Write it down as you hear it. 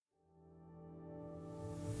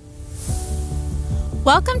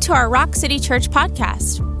Welcome to our Rock City Church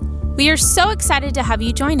podcast. We are so excited to have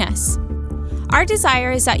you join us. Our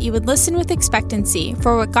desire is that you would listen with expectancy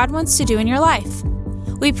for what God wants to do in your life.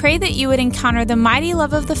 We pray that you would encounter the mighty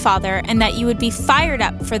love of the Father and that you would be fired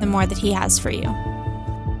up for the more that He has for you.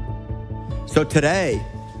 So today,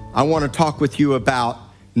 I want to talk with you about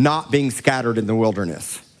not being scattered in the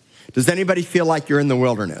wilderness. Does anybody feel like you're in the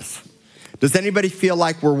wilderness? Does anybody feel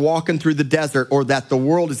like we're walking through the desert, or that the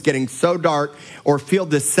world is getting so dark, or feel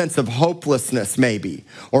this sense of hopelessness maybe?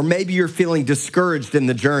 Or maybe you're feeling discouraged in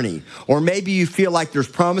the journey. Or maybe you feel like there's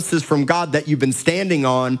promises from God that you've been standing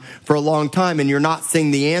on for a long time and you're not seeing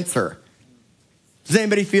the answer. Does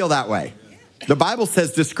anybody feel that way? The Bible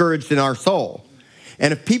says discouraged in our soul.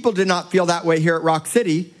 And if people did not feel that way here at Rock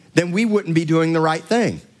City, then we wouldn't be doing the right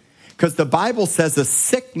thing. Because the Bible says a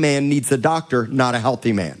sick man needs a doctor, not a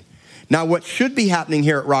healthy man. Now, what should be happening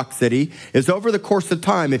here at Rock City is over the course of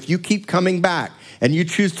time, if you keep coming back and you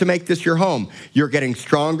choose to make this your home, you're getting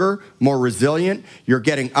stronger, more resilient, you're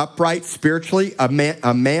getting upright spiritually, a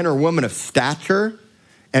man or woman of stature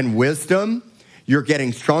and wisdom. You're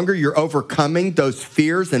getting stronger, you're overcoming those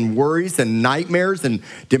fears and worries and nightmares and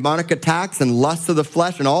demonic attacks and lusts of the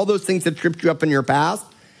flesh and all those things that tripped you up in your past.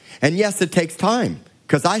 And yes, it takes time,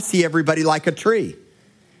 because I see everybody like a tree.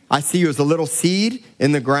 I see you as a little seed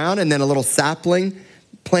in the ground, and then a little sapling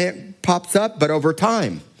plant pops up. But over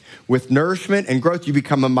time, with nourishment and growth, you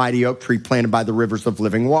become a mighty oak tree planted by the rivers of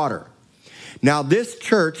living water. Now, this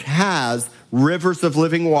church has rivers of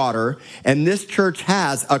living water, and this church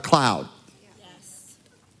has a cloud. Yes.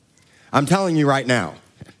 I'm telling you right now,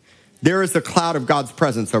 there is a cloud of God's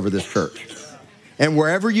presence over this church. And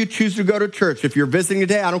wherever you choose to go to church, if you're visiting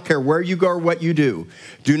today, I don't care where you go or what you do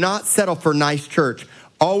not settle for nice church.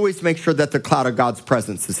 Always make sure that the cloud of God's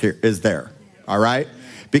presence is there, all right?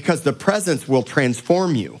 Because the presence will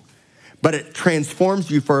transform you, but it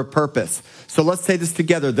transforms you for a purpose. So let's say this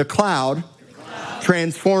together. The cloud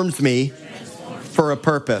transforms me for a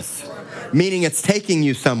purpose, meaning it's taking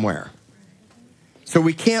you somewhere. So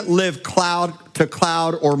we can't live cloud to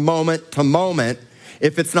cloud or moment to moment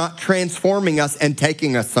if it's not transforming us and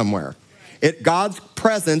taking us somewhere. God's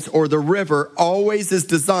presence, or the river, always is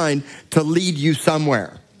designed to lead you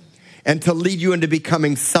somewhere and to lead you into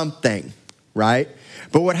becoming something, right?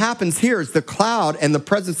 But what happens here is the cloud and the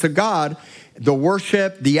presence of God, the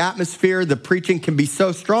worship, the atmosphere, the preaching can be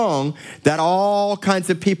so strong that all kinds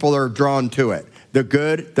of people are drawn to it, the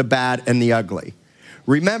good, the bad, and the ugly.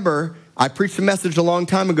 Remember, I preached a message a long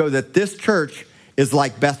time ago that this church is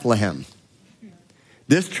like Bethlehem.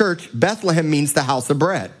 This church, Bethlehem, means the house of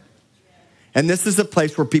bread. And this is a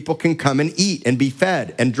place where people can come and eat and be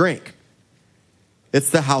fed and drink. It's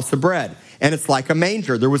the house of bread. And it's like a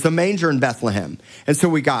manger. There was a manger in Bethlehem. And so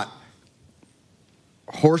we got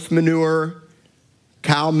horse manure,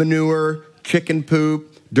 cow manure, chicken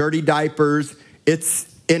poop, dirty diapers.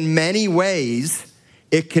 It's, in many ways,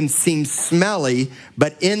 it can seem smelly,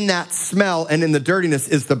 but in that smell and in the dirtiness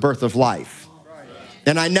is the birth of life.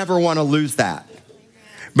 And I never want to lose that.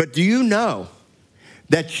 But do you know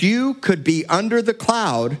that you could be under the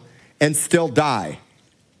cloud and still die?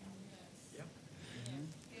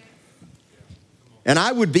 And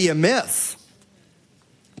I would be amiss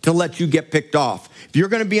to let you get picked off. If you're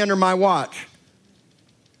going to be under my watch,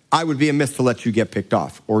 I would be amiss to let you get picked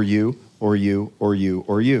off, or you, or you, or you,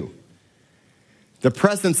 or you. The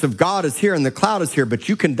presence of God is here and the cloud is here, but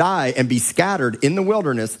you can die and be scattered in the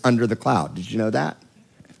wilderness under the cloud. Did you know that?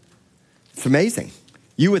 It's amazing.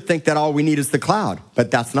 You would think that all we need is the cloud,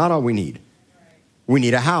 but that's not all we need. We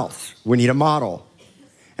need a house. We need a model.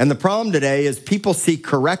 And the problem today is people see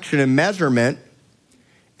correction and measurement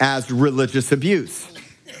as religious abuse.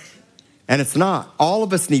 And it's not. All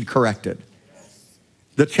of us need corrected.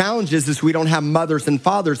 The challenge is we don't have mothers and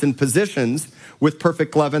fathers in positions with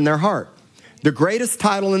perfect love in their heart. The greatest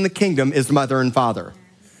title in the kingdom is mother and father.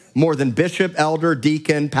 More than bishop, elder,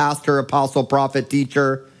 deacon, pastor, apostle, prophet,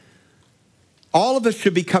 teacher. All of us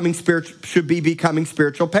should be becoming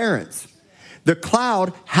spiritual parents. The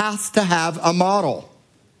cloud has to have a model.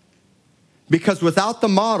 Because without the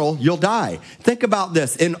model, you'll die. Think about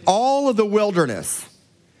this. In all of the wilderness,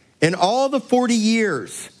 in all the 40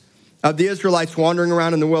 years of the Israelites wandering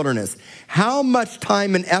around in the wilderness, how much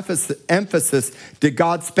time and emphasis did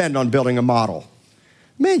God spend on building a model?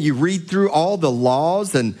 Man, you read through all the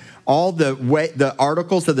laws and all the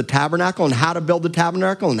articles of the tabernacle and how to build the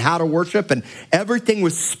tabernacle and how to worship, and everything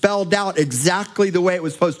was spelled out exactly the way it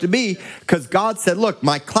was supposed to be, because God said, look,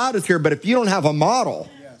 my cloud is here, but if you don't have a model,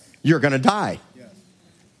 you're going to die.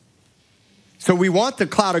 So we want the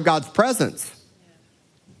cloud of God's presence.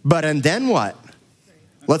 But and then what?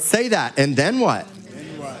 Let's say that. And then what?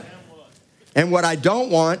 And what I don't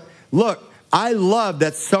want, look, I love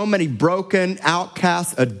that so many broken,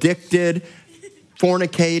 outcasts, addicted,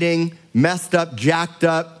 fornicating, messed up, jacked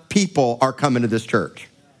up people are coming to this church.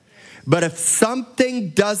 But if something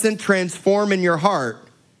doesn't transform in your heart,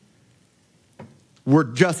 we're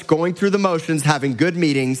just going through the motions, having good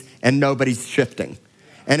meetings, and nobody's shifting.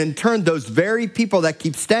 And in turn, those very people that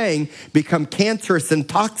keep staying become cancerous and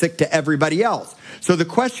toxic to everybody else. So the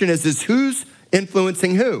question is who's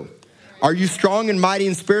influencing who? Are you strong and mighty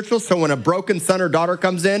and spiritual, so when a broken son or daughter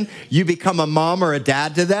comes in, you become a mom or a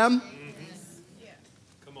dad to them?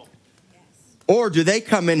 Or do they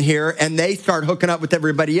come in here and they start hooking up with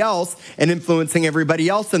everybody else and influencing everybody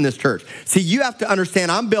else in this church? See, you have to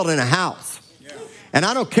understand, I'm building a house. And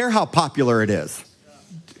I don't care how popular it is.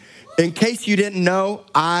 In case you didn't know,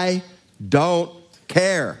 I don't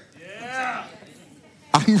care.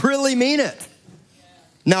 I really mean it.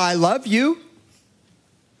 Now, I love you.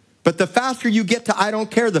 But the faster you get to I don't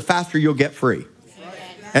care, the faster you'll get free.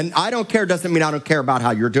 And I don't care doesn't mean I don't care about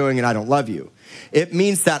how you're doing and I don't love you. It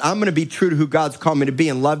means that I'm going to be true to who God's called me to be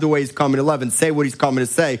and love the way he's called me to love and say what he's called me to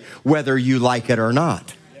say, whether you like it or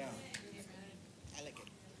not.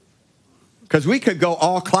 Because we could go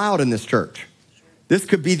all cloud in this church. This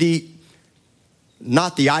could be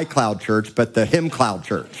not the iCloud church, but the him cloud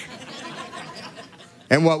church.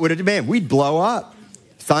 And what would it demand? We'd blow up.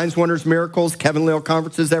 Signs, wonders, miracles, Kevin Leal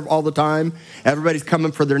conferences all the time. Everybody's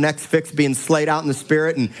coming for their next fix, being slayed out in the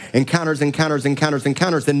spirit, and encounters,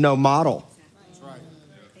 and no model. That's right.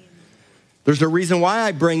 There's a reason why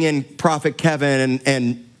I bring in Prophet Kevin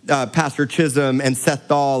and Pastor Chisholm and Seth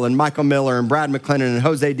Dahl and Michael Miller and Brad McClendon and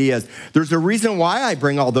Jose Diaz. There's a reason why I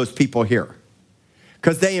bring all those people here.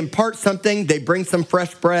 Because they impart something, they bring some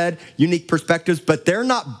fresh bread, unique perspectives, but they're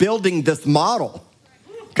not building this model.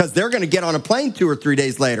 Because they're going to get on a plane 2 or 3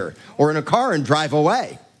 days later or in a car and drive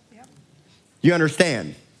away. You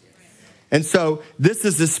understand? And so this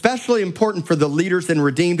is especially important for the leaders in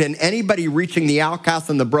Redeemed and anybody reaching the outcasts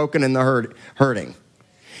and the broken and the hurting.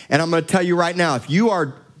 And I'm going to tell you right now, if you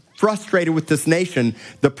are frustrated with this nation,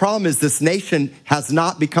 the problem is this nation has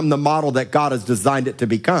not become the model that God has designed it to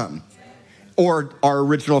become. Or our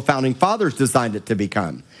original founding fathers designed it to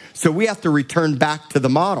become. So we have to return back to the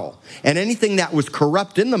model. And anything that was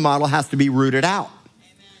corrupt in the model has to be rooted out.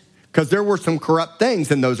 Because there were some corrupt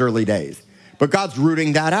things in those early days. But God's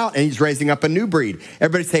rooting that out, and he's raising up a new breed.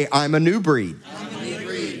 Everybody say, I'm a new breed. I'm a new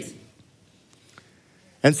breed.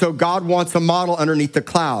 And so God wants a model underneath the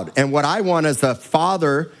cloud. And what I want as a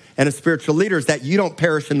father and a spiritual leader is that you don't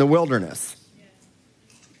perish in the wilderness.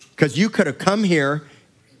 Because you could have come here,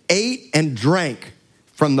 ate and drank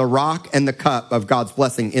from the rock and the cup of God's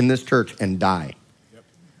blessing in this church and die.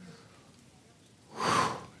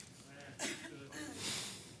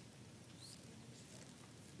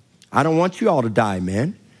 I don't want you all to die,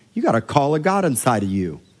 man. You got a call of God inside of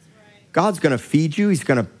you. God's going to feed you. He's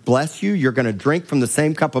going to bless you. You're going to drink from the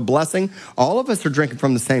same cup of blessing. All of us are drinking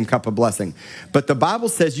from the same cup of blessing. But the Bible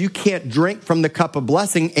says you can't drink from the cup of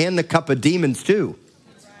blessing and the cup of demons too.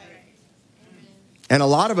 And a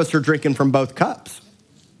lot of us are drinking from both cups.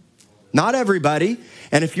 Not everybody.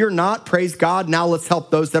 And if you're not, praise God. Now let's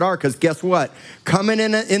help those that are. Because guess what? Coming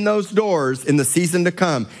in those doors in the season to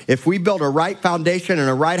come, if we build a right foundation and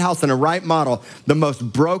a right house and a right model, the most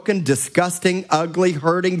broken, disgusting, ugly,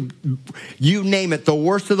 hurting, you name it, the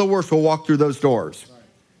worst of the worst will walk through those doors.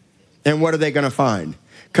 And what are they going to find?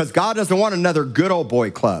 Because God doesn't want another good old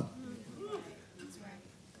boy club.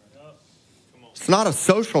 It's not a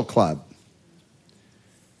social club.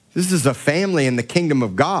 This is a family in the kingdom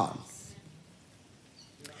of God.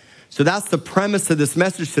 So that's the premise of this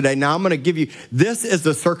message today. Now I'm going to give you, this is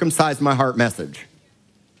the circumcise my heart message.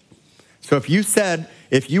 So if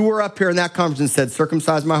you were up here in that conference and said,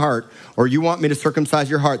 circumcise my heart, or you want me to circumcise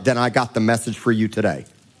your heart, then I got the message for you today.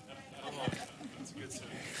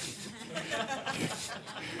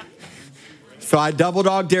 So I double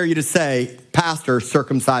dog dare you to say, Pastor,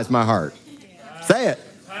 circumcise my heart. Say it.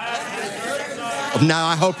 Now,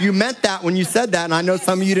 I hope you meant that when you said that, and I know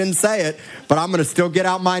some of you didn't say it, but I'm going to still get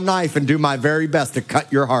out my knife and do my very best to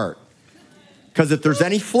cut your heart. Because if there's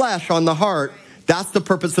any flesh on the heart, that's the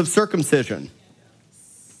purpose of circumcision.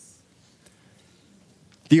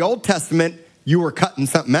 The Old Testament, you were cutting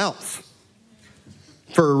something else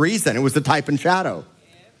for a reason. It was the type and shadow.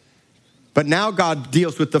 But now God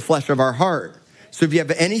deals with the flesh of our heart. So if you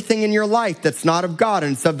have anything in your life that's not of God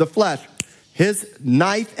and it's of the flesh, his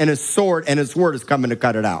knife and his sword and his word is coming to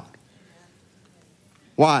cut it out.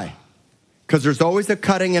 Why? Because there's always a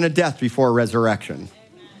cutting and a death before a resurrection.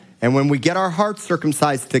 And when we get our hearts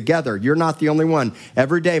circumcised together, you're not the only one.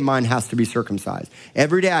 Every day mine has to be circumcised.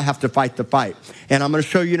 Every day I have to fight the fight. And I'm going to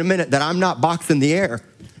show you in a minute that I'm not boxing the air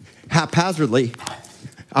haphazardly.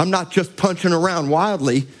 I'm not just punching around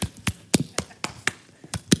wildly.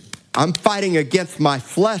 I'm fighting against my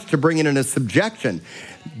flesh to bring it into subjection.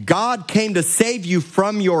 God came to save you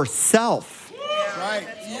from yourself.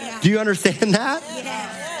 Right. Do you understand that?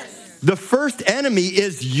 Yes. The first enemy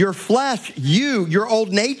is your flesh, your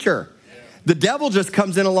old nature. The devil just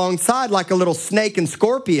comes in alongside like a little snake and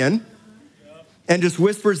scorpion and just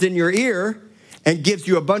whispers in your ear and gives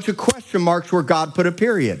you a bunch of question marks where God put a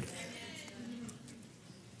period.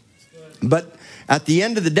 But at the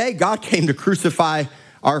end of the day, God came to crucify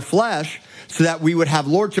our flesh so that we would have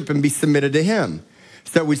lordship and be submitted to him.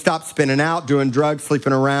 So we stop spinning out, doing drugs,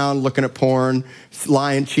 sleeping around, looking at porn,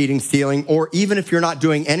 lying, cheating, stealing, or even if you're not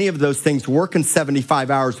doing any of those things, working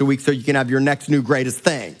 75 hours a week so you can have your next new greatest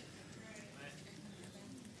thing.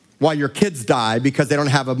 While your kids die because they don't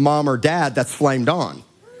have a mom or dad that's flamed on.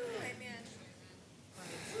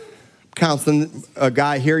 Counseling a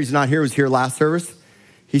guy here, he's not here, he was here last service.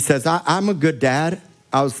 He says, I'm a good dad.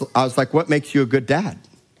 I was like, what makes you a good dad?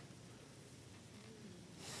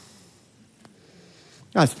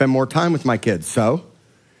 I spend more time with my kids, so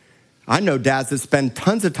I know dads that spend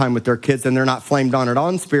tons of time with their kids and they're not flamed on it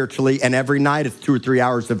on spiritually, and every night it's 2 or 3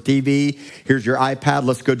 hours of TV. Here's your iPad,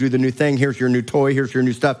 let's go do the new thing. Here's your new toy, here's your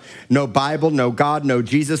new stuff. No Bible, no God, no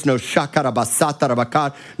Jesus, no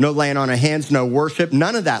shakarabasatarabakat, no laying on of hands, no worship,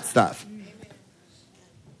 none of that stuff.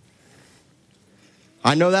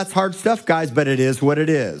 I know that's hard stuff, guys, but it is what it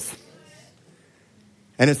is.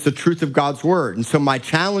 And it's the truth of God's word. And so my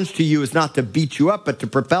challenge to you is not to beat you up, but to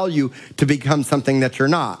propel you to become something that you're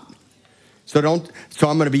not. So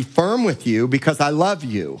I'm going to be firm with you because I love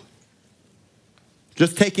you.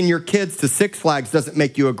 Just taking your kids to Six Flags doesn't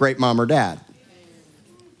make you a great mom or dad.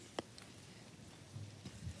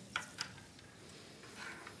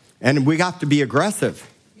 And we have to be aggressive.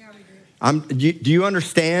 Yeah, we do. Do you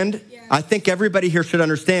understand? Yeah. I think everybody here should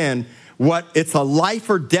understand it's a life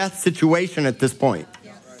or death situation at this point.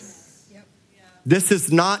 This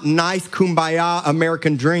is not nice kumbaya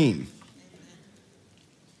American dream.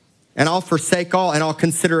 And I'll forsake all and I'll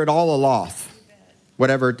consider it all a loss.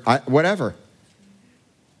 Whatever.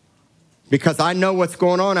 Because I know what's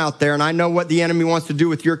going on out there and I know what the enemy wants to do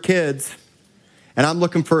with your kids. And I'm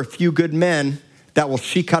looking for a few good men that will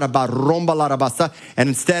shikarabarombalarabasa.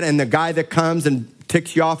 And the guy that comes and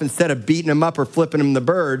ticks you off, instead of beating him up or flipping him the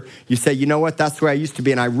bird, you say, you know what, that's the way I used to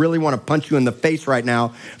be, and I really want to punch you in the face right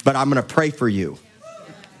now, but I'm going to pray for you.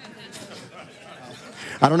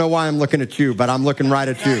 I don't know why I'm looking at you, but I'm looking right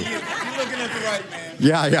at you. You're looking at the right man.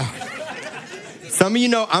 Yeah. Some of you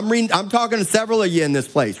know, I'm talking to several of you in this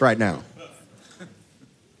place right now.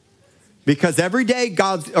 Because every day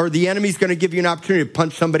the enemy's going to give you an opportunity to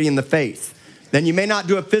punch somebody in the face. Then you may not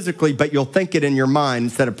do it physically, but you'll think it in your mind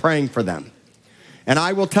instead of praying for them. And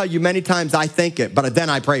I will tell you many times I think it, but then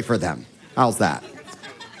I pray for them. How's that?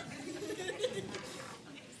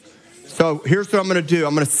 So here's what I'm going to do.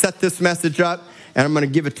 I'm going to set this message up, and I'm going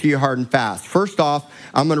to give it to you hard and fast. First off,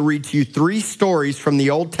 I'm going to read to you 3 stories from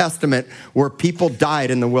the Old Testament where people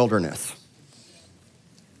died in the wilderness.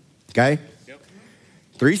 Okay? Yep.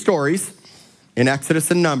 3 stories in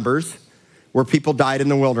Exodus and Numbers where people died in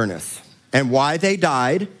the wilderness and why they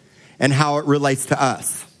died and how it relates to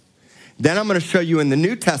us. Then I'm going to show you in the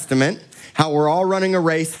New Testament how we're all running a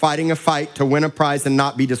race, fighting a fight to win a prize and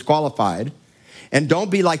not be disqualified. And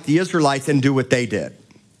don't be like the Israelites and do what they did.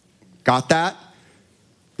 Got that?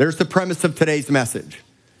 There's the premise of today's message.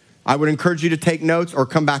 I would encourage you to take notes or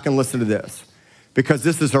come back and listen to this, because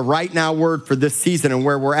this is a right now word for this season and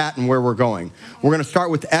where we're at and where we're going. We're going to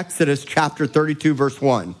start with Exodus chapter 32, verse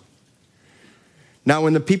 1. Now,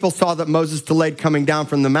 when the people saw that Moses delayed coming down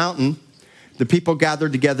from the mountain, the people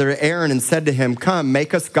gathered together to Aaron and said to him, "Come,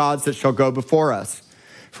 make us gods that shall go before us.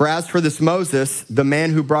 For as for this Moses, the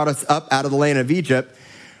man who brought us up out of the land of Egypt,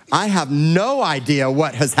 I have no idea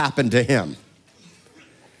what has happened to him."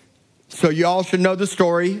 So you all should know the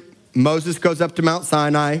story. Moses goes up to Mount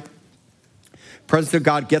Sinai. Presence of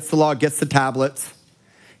God gets the law, gets the tablets.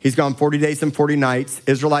 He's gone 40 days and 40 nights.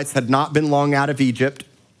 Israelites had not been long out of Egypt.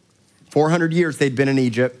 400 years they'd been in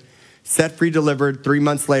Egypt. Set free, delivered. 3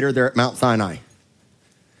 months later, they're at Mount Sinai.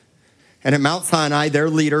 And at Mount Sinai, their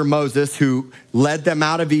leader, Moses, who led them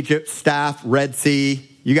out of Egypt, staff, Red Sea.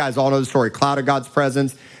 You guys all know the story. Cloud of God's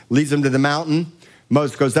presence leads them to the mountain.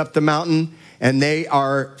 Moses goes up the mountain, and they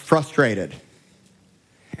are frustrated.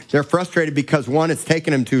 They're frustrated because, 1, it's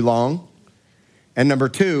taken them too long. And number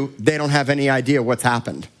 2, they don't have any idea what's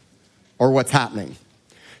happened or what's happening.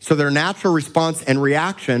 So their natural response and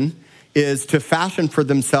reaction is to fashion for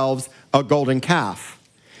themselves a golden calf.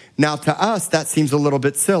 Now, to us, that seems a little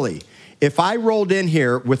bit silly. If I rolled in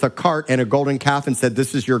here with a cart and a golden calf and said,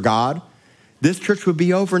 this is your God, this church would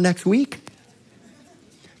be over next week.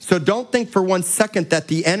 So don't think for 1 second that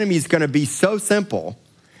the enemy is going to be so simple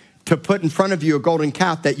to put in front of you a golden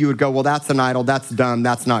calf that you would go, well, that's an idol, that's dumb,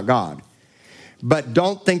 that's not God. But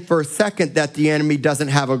don't think for a second that the enemy doesn't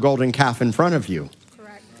have a golden calf in front of you.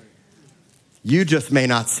 Correct. You just may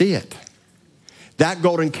not see it. That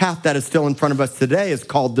golden calf that is still in front of us today is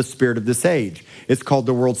called the spirit of this age. It's called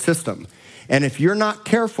the world system. And if you're not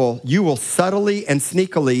careful, you will subtly and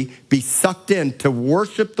sneakily be sucked in to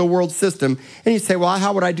worship the world system. And you say, well,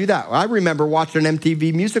 how would I do that? Well, I remember watching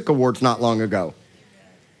MTV Music Awards not long ago.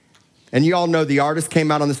 And you all know the artist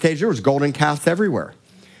came out on the stage. There was golden calves everywhere.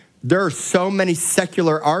 There are so many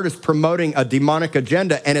secular artists promoting a demonic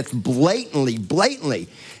agenda, and it's blatantly.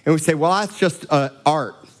 And we say, well, that's just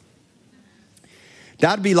art.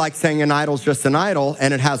 That'd be like saying an idol's just an idol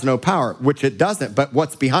and it has no power, which it doesn't, but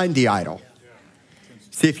what's behind the idol?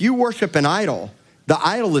 See, if you worship an idol, the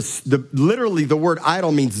idol is, literally the word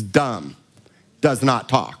idol means dumb, does not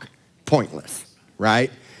talk, pointless,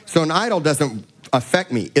 right? So an idol doesn't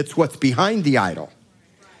affect me. It's what's behind the idol.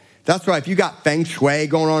 That's why if you got feng shui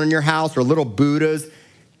going on in your house or little Buddhas,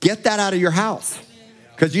 get that out of your house.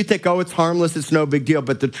 Because you think, oh, it's harmless, it's no big deal.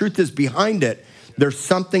 But the truth is behind it, there's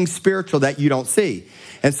something spiritual that you don't see.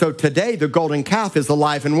 And so today, the golden calf is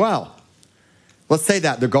alive and well. Let's say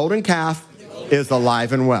that. The golden calf is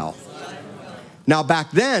alive and well. Now,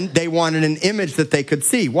 back then, they wanted an image that they could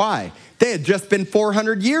see. Why? They had just been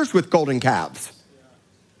 400 years with golden calves.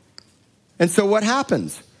 And so what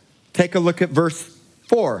happens? Take a look at verse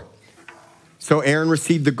 4. So Aaron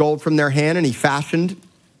received the gold from their hand, and he fashioned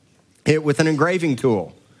it with an engraving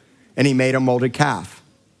tool, and he made a molded calf.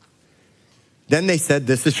 Then they said,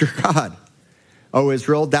 this is your God, O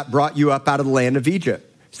Israel, that brought you up out of the land of Egypt.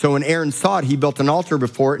 So when Aaron saw it, he built an altar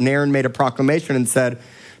before it, and Aaron made a proclamation and said,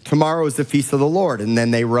 tomorrow is the feast of the Lord. And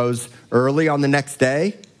then they rose early on the next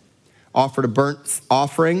day, offered a burnt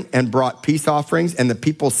offering, and brought peace offerings, and the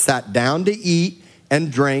people sat down to eat and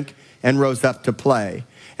drink and rose up to play.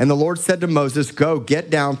 And the Lord said to Moses, go, get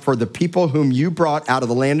down, for the people whom you brought out of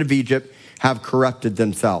the land of Egypt have corrupted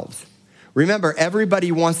themselves. Remember,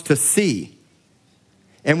 everybody wants to see.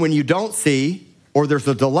 And when you don't see, or there's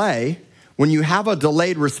a delay, when you have a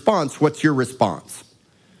delayed response, what's your response?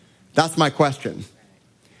 That's my question.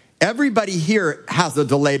 Everybody here has a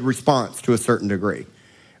delayed response to a certain degree.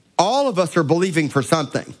 All of us are believing for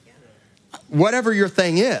something. Whatever your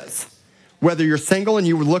thing is, whether you're single and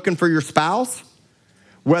you're looking for your spouse,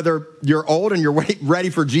 whether you're old and you're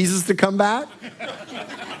ready for Jesus to come back.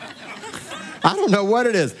 I don't know what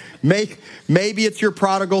it is. Maybe it's your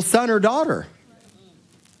prodigal son or daughter.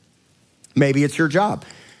 Maybe it's your job.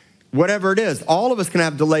 Whatever it is, all of us can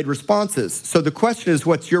have delayed responses. So the question is,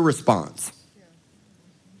 what's your response?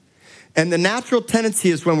 And the natural tendency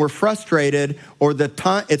is when we're frustrated or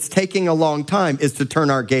it's taking a long time is to turn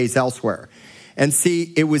our gaze elsewhere. And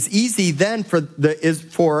see, it was easy then for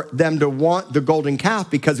them to want the golden calf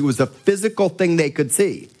because it was a physical thing they could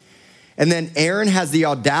see. And then Aaron has the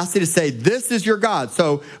audacity to say, this is your God.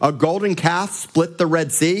 So a golden calf split the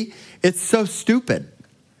Red Sea. It's so stupid.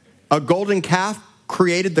 A golden calf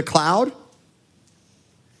created the cloud.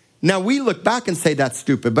 Now we look back and say that's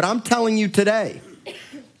stupid, but I'm telling you today,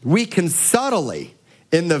 we can subtly,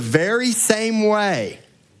 in the very same way,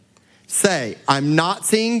 say, I'm not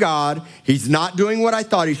seeing God. He's not doing what I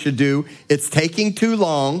thought he should do. It's taking too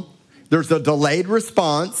long. There's a delayed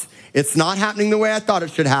response. It's not happening the way I thought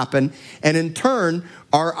it should happen. And in turn,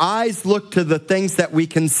 our eyes look to the things that we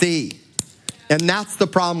can see. And that's the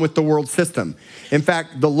problem with the world system. In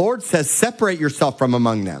fact, the Lord says, separate yourself from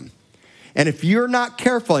among them. And if you're not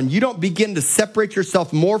careful and you don't begin to separate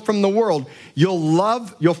yourself more from the world,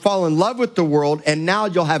 you'll fall in love with the world, and now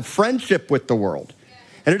you'll have friendship with the world.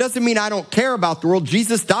 And it doesn't mean I don't care about the world.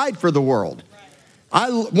 Jesus died for the world. I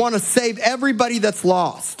want to save everybody that's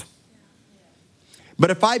lost. But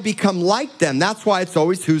if I become like them, that's why it's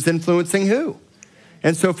always who's influencing who.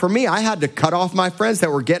 And so for me, I had to cut off my friends that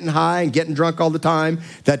were getting high and getting drunk all the time,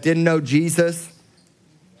 that didn't know Jesus.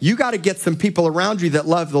 You got to get some people around you that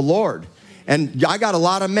love the Lord. And I got a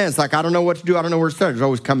lot of men. It's like, I don't know what to do. I don't know where to start. It's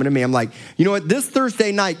always coming to me. I'm like, you know what? This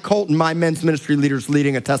Thursday night, Colton, my men's ministry leader, is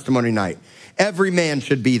leading a testimony night. Every man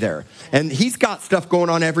should be there. And he's got stuff going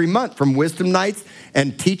on every month, from wisdom nights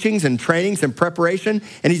and teachings and trainings and preparation.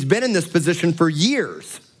 And he's been in this position for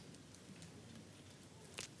years.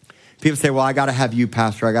 People say, well, I got to have you,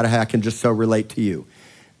 Pastor. I can just so relate to you.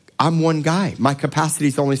 I'm one guy. My capacity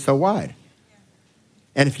is only so wide.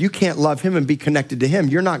 And if you can't love him and be connected to him,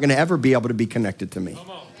 you're not going to ever be able to be connected to me.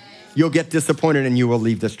 You'll get disappointed and you will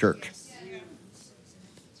leave this church.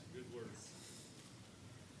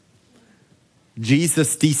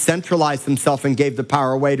 Jesus decentralized himself and gave the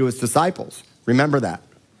power away to his disciples. Remember that.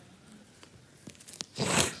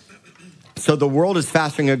 So the world is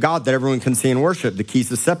fashioning a God that everyone can see and worship. The key is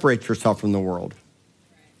to separate yourself from the world.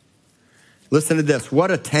 Listen to this.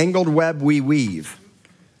 What a tangled web we weave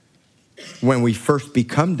when we first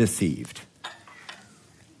become deceived.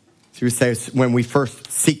 So we say when we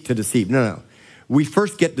first seek to deceive. No. We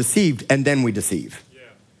first get deceived and then we deceive. Yeah.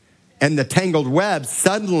 And the tangled web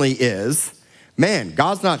suddenly is, man,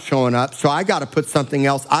 God's not showing up, so I got to put something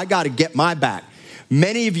else. I got to get my back.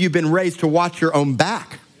 Many of you have been raised to watch your own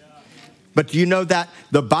back. But do you know that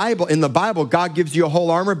in the Bible, God gives you a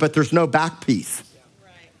whole armor, but there's no back piece.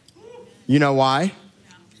 You know why?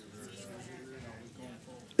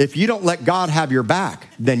 If you don't let God have your back,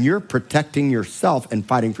 then you're protecting yourself and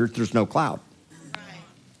fighting for there's no cloud.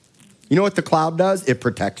 You know what the cloud does? It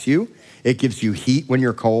protects you. It gives you heat when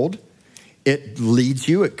you're cold. It leads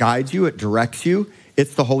you. It guides you. It directs you.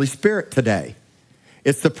 It's the Holy Spirit today.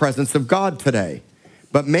 It's the presence of God today.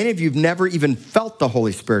 But many of you have never even felt the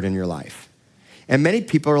Holy Spirit in your life. And many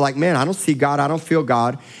people are like, man, I don't see God. I don't feel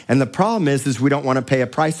God. And the problem is we don't want to pay a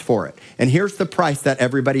price for it. And here's the price that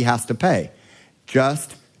everybody has to pay.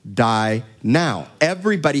 Just die now.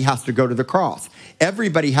 Everybody has to go to the cross.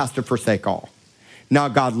 Everybody has to forsake all. Now,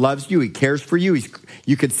 God loves you. He cares for you.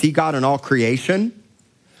 You could see God in all creation.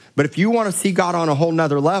 But if you want to see God on a whole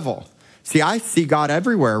nother level, see, I see God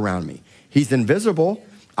everywhere around me. He's invisible.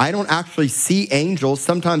 I don't actually see angels.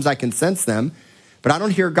 Sometimes I can sense them, but I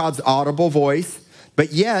don't hear God's audible voice.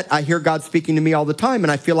 But yet I hear God speaking to me all the time,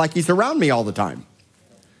 and I feel like he's around me all the time.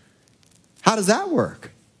 How does that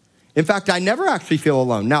work? In fact, I never actually feel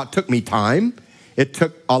alone. Now, it took me time. It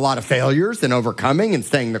took a lot of failures and overcoming and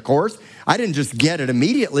staying the course. I didn't just get it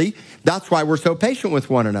immediately. That's why we're so patient with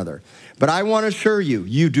one another. But I want to assure you,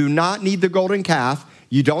 you do not need the golden calf.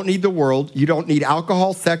 You don't need the world. You don't need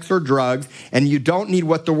alcohol, sex, or drugs. And you don't need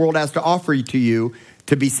what the world has to offer to you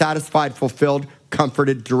to be satisfied, fulfilled,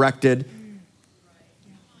 comforted, directed.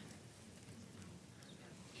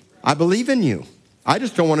 I believe in you. I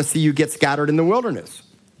just don't want to see you get scattered in the wilderness.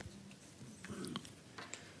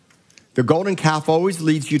 The golden calf always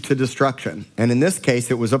leads you to destruction. And in this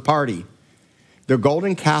case, it was a party. The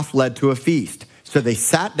golden calf led to a feast. So they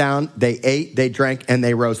sat down, they ate, they drank, and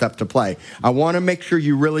they rose up to play. I want to make sure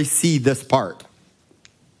you really see this part.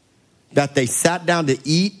 That they sat down to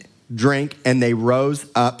eat, drink, and they rose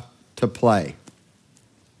up to play.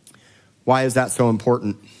 Why is that so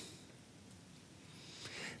important?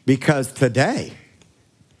 Because today,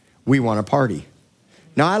 we want to party.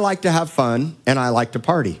 Now, I like to have fun, and I like to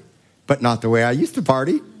party, but not the way I used to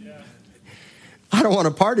party. I don't want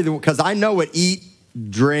to party because I know what eat,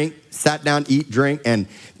 drink, sat down, eat, drink, and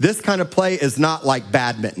this kind of play is not like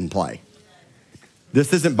badminton play.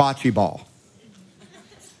 This isn't bocce ball.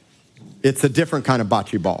 It's a different kind of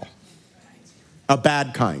bocce ball, a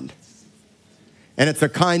bad kind. And it's a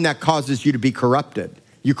kind that causes you to be corrupted.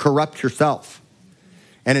 You corrupt yourself.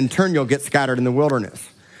 And in turn, you'll get scattered in the wilderness.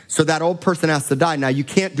 So that old person has to die. Now, you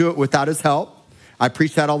can't do it without his help. I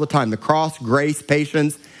preach that all the time. The cross, grace,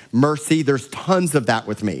 patience, mercy. There's tons of that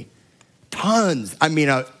with me. Tons. I mean,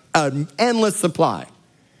 an endless supply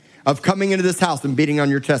of coming into this house and beating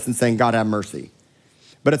on your chest and saying, God, have mercy.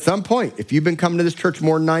 But at some point, if you've been coming to this church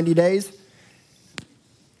more than 90 days,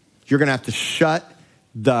 you're going to have to shut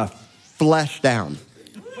the flesh down.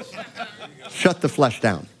 Shut the flesh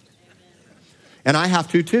down. And I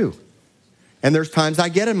have to too. And there's times I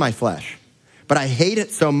get in my flesh, but I hate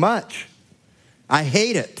it so much. I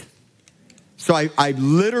hate it. So I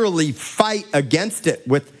literally fight against it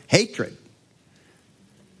with hatred.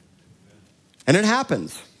 And it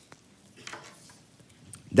happens.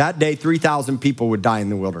 That day, 3,000 people would die in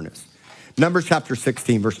the wilderness. Numbers chapter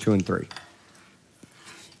 16, verse 2 and 3.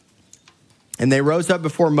 And they rose up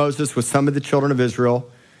before Moses with some of the children of Israel,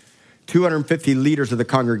 250 leaders of the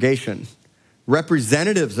congregation,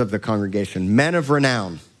 representatives of the congregation, men of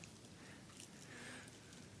renown.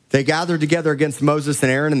 They gathered together against Moses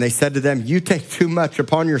and Aaron, and they said to them, you take too much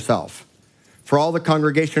upon yourself, for all the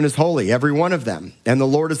congregation is holy, every one of them, and the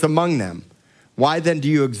Lord is among them. Why then do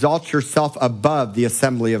you exalt yourself above the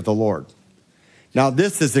assembly of the Lord? Now,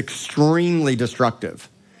 this is extremely destructive,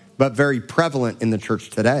 but very prevalent in the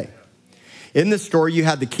church today. In this story, you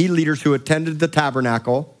had the key leaders who attended the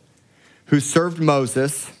tabernacle, who served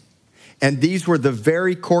Moses, and these were the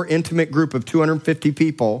very core intimate group of 250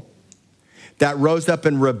 people that rose up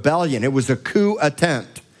in rebellion. It was a coup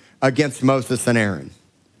attempt against Moses and Aaron.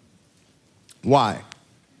 Why?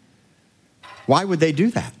 Why would they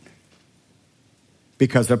do that?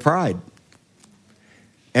 Because of pride.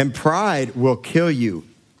 And pride will kill you.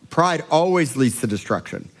 Pride always leads to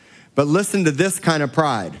destruction. But listen to this kind of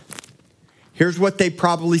pride. Here's what they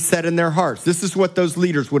probably said in their hearts. This is what those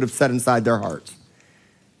leaders would have said inside their hearts.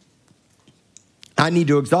 I need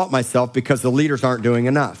to exalt myself because the leaders aren't doing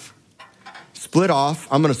enough. Split off.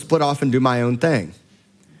 I'm going to split off and do my own thing.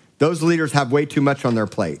 Those leaders have way too much on their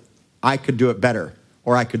plate. I could do it better,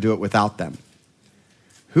 or I could do it without them.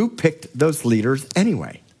 Who picked those leaders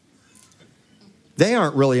anyway? They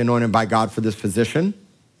aren't really anointed by God for this position.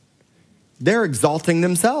 They're exalting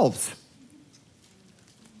themselves.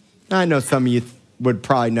 I know some of you would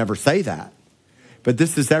probably never say that, but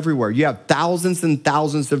this is everywhere. You have thousands and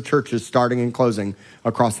thousands of churches starting and closing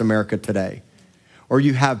across America today. Or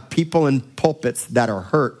you have people in pulpits that are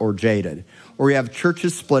hurt or jaded. Or you have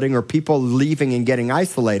churches splitting or people leaving and getting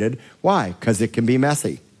isolated. Why? Because it can be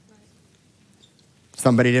messy.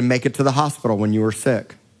 Somebody didn't make it to the hospital when you were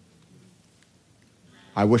sick.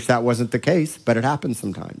 I wish that wasn't the case, but it happens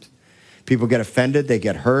sometimes. People get offended, they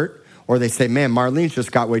get hurt, or they say, man, Marlene's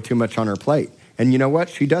just got way too much on her plate. And you know what?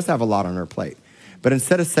 She does have a lot on her plate. But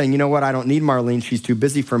instead of saying, you know what, I don't need Marlene, she's too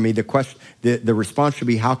busy for me, the response should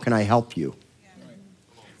be, how can I help you?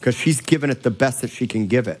 Because she's given it the best that she can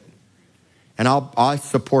give it. And I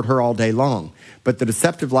support her all day long. But the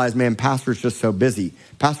deceptive lie is, man, pastor's just so busy.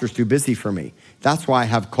 Pastor's too busy for me. That's why I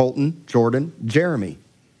have Colton, Jordan, Jeremy.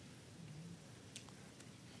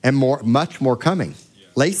 And much more coming.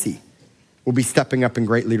 Lacey will be stepping up in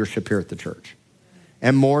great leadership here at the church.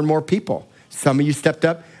 And more people. Some of you stepped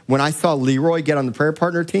up. When I saw Leroy get on the prayer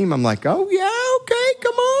partner team, I'm like, oh, yeah, okay,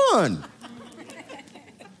 come on.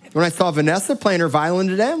 When I saw Vanessa playing her violin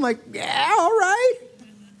today, I'm like, yeah, all right.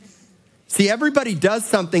 See, everybody does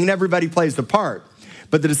something and everybody plays a part.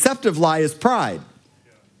 But the deceptive lie is pride.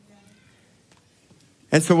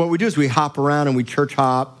 And so what we do is we hop around and we church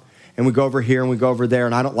hop and we go over here and we go over there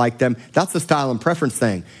and I don't like them. That's a style and preference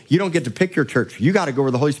thing. You don't get to pick your church. You got to go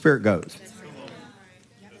where the Holy Spirit goes.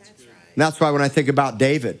 And that's why when I think about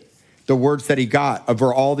David, the words that he got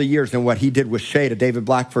over all the years and what he did with Shada, David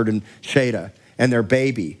Blackford and Shada, and their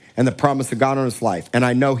baby, and the promise of God on his life. And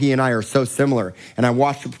I know he and I are so similar. And I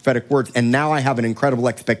watched the prophetic words, and now I have an incredible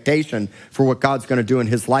expectation for what God's going to do in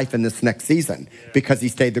his life in this next season because he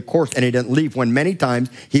stayed the course and he didn't leave when many times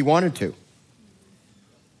he wanted to.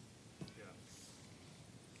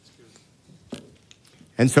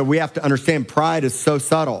 And so we have to understand pride is so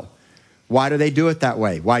subtle. Why do they do it that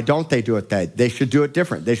way? Why don't they do it that way? They should do it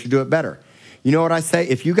different. They should do it better. You know what I say?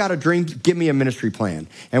 If you got a dream, give me a ministry plan.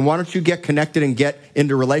 And why don't you get connected and get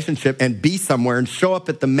into relationship and be somewhere and show up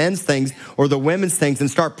at the men's things or the women's things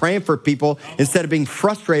and start praying for people instead of being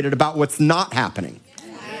frustrated about what's not happening.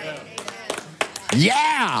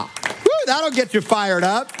 Yeah. Woo, that'll get you fired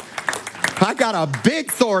up. I got a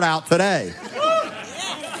big sword out today.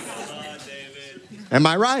 Am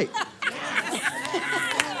I right?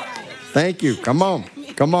 Thank you. Come on.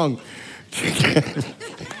 Come on.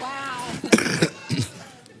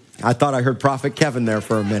 I thought I heard Prophet Kevin there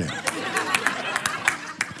for a minute.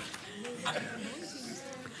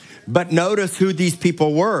 But notice who these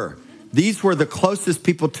people were. These were the closest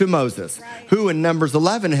people to Moses, who in Numbers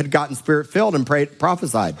 11 had gotten spirit-filled and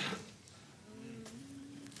prophesied.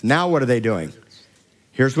 Now what are they doing?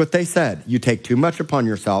 Here's what they said. You take too much upon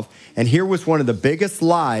yourself. And here was one of the biggest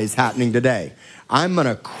lies happening today. I'm going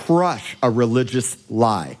to crush a religious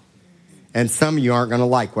lie. And some of you aren't going to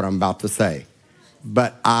like what I'm about to say.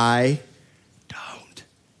 But I don't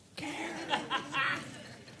care.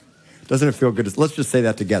 Doesn't it feel good? Let's just say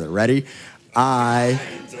that together. Ready? I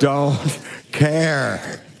don't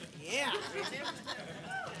care.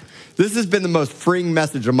 This has been the most freeing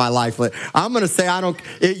message of my life. I'm going to say I don't.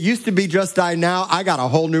 It used to be just die now. I got a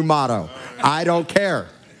whole new motto. I don't care.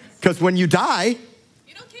 Because when you die,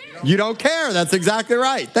 you don't care. That's exactly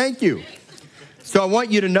right. Thank you. So I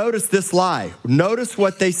want you to notice this lie. Notice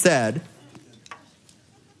what they said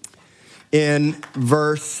in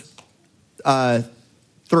verse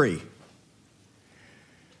 3.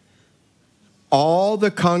 All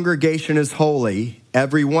the congregation is holy,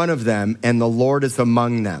 every one of them, and the Lord is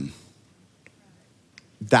among them.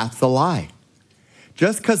 That's a lie.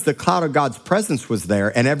 Just because the cloud of God's presence was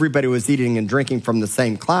there and everybody was eating and drinking from the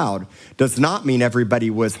same cloud does not mean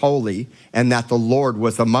everybody was holy and that the Lord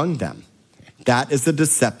was among them. That is a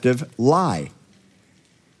deceptive lie.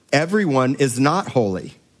 Everyone is not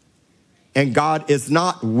holy, and God is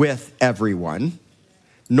not with everyone,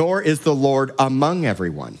 nor is the Lord among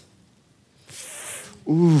everyone.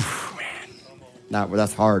 Ooh, man.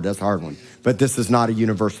 That's hard. That's a hard one. But this is not a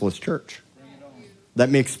universalist church. Let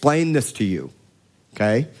me explain this to you,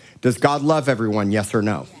 okay? Does God love everyone, yes or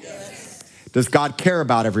no? Yes. Does God care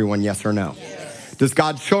about everyone, yes or no? Yes. Does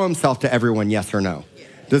God show himself to everyone, yes or no?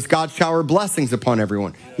 Yes. Does God shower blessings upon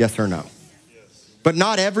everyone, yes or no? Yes. But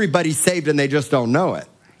not everybody's saved and they just don't know it,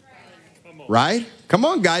 right? Come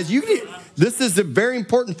on, guys. This is very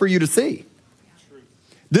important for you to see.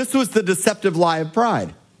 This was the deceptive lie of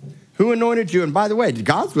pride. Who anointed you? And by the way,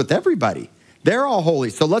 God's with everybody. They're all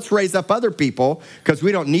holy. So let's raise up other people because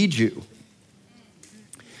we don't need you.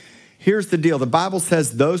 Here's the deal. The Bible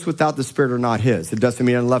says those without the Spirit are not his. It doesn't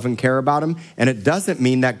mean I love and care about him. And it doesn't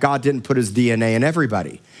mean that God didn't put his DNA in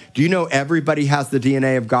everybody. Do you know everybody has the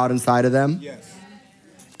DNA of God inside of them? Yes.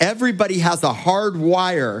 Everybody has a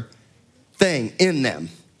hardwire thing in them.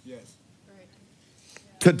 Yes.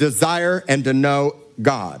 To desire and to know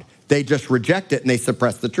God. They just reject it and they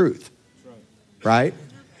suppress the truth. Right?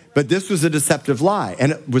 But this was a deceptive lie,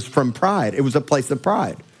 and it was from pride. It was a place of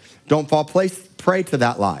pride. Don't fall prey to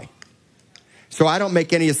that lie. So I don't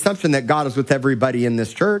make any assumption that God is with everybody in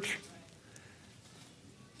this church.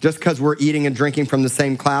 Just because we're eating and drinking from the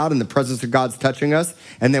same cloud and the presence of God's touching us,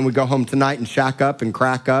 and then we go home tonight and shack up and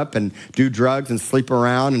crack up and do drugs and sleep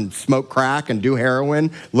around and smoke crack and do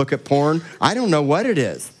heroin, look at porn. I don't know what it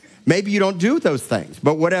is. Maybe you don't do those things,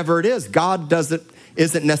 but whatever it is, God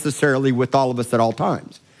isn't necessarily with all of us at all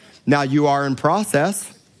times. Now, you are in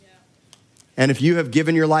process. And if you have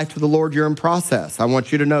given your life to the Lord, you're in process. I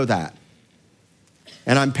want you to know that.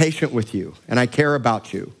 And I'm patient with you, and I care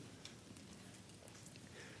about you.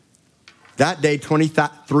 That day,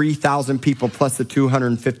 23,000 people plus the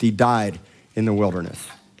 250 died in the wilderness.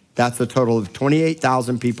 That's a total of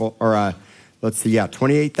 28,000 people, or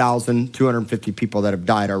 28,250 people that have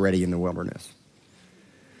died already in the wilderness.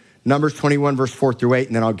 Numbers 21, verse 4 through 8,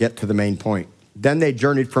 and then I'll get to the main point. Then they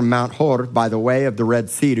journeyed from Mount Hor by the way of the Red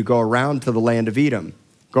Sea to go around to the land of Edom,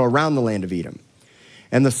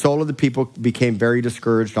 And the soul of the people became very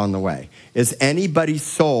discouraged on the way. Is anybody's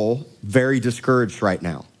soul very discouraged right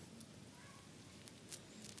now?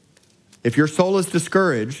 If your soul is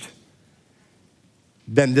discouraged,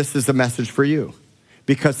 then this is a message for you.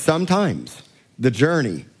 Because sometimes the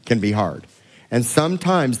journey can be hard. And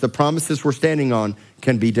sometimes the promises we're standing on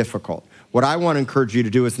can be difficult. What I want to encourage you to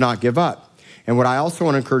do is not give up. And what I also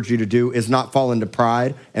want to encourage you to do is not fall into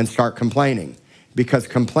pride and start complaining. Because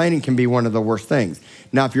complaining can be one of the worst things.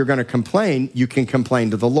 Now, if you're going to complain, you can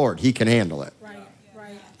complain to the Lord. He can handle it.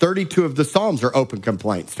 Right. 32 of the Psalms are open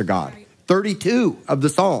complaints to God. 32 of the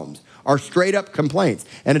Psalms are straight up complaints.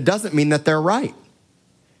 And it doesn't mean that they're right.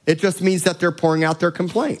 It just means that they're pouring out their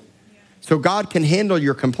complaint. So God can handle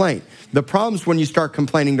your complaint. The problem's when you start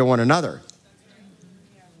complaining to one another.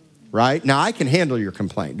 Right? Now, I can handle your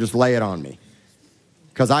complaint. Just lay it on me.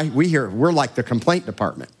 Because we're like the complaint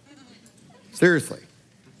department. Seriously.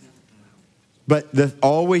 But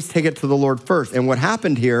always take it to the Lord first. And what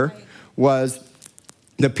happened here was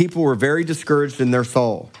the people were very discouraged in their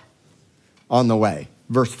soul on the way.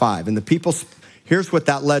 Verse 5. And the people, here's what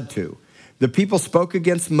that led to. The people spoke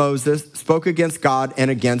against God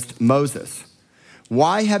and against Moses.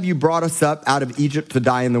 Why have you brought us up out of Egypt to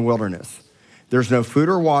die in the wilderness? There's no food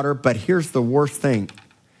or water, but here's the worst thing.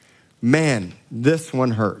 Man, this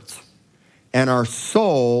one hurts. And our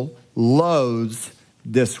soul loathes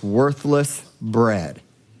this worthless bread.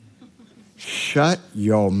 Shut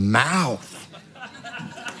your mouth.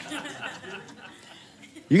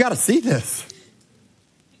 You got to see this.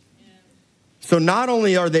 So not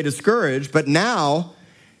only are they discouraged, but now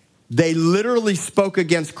they literally spoke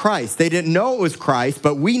against Christ. They didn't know it was Christ,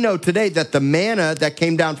 but we know today that the manna that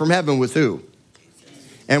came down from heaven was who?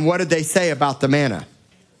 And what did they say about the manna?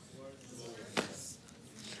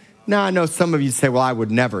 Now, I know some of you say, well, I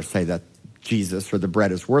would never say that Jesus or the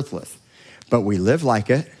bread is worthless. But we live like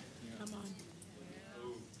it. Come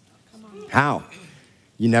on. How?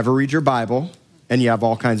 You never read your Bible, and you have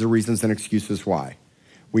all kinds of reasons and excuses why.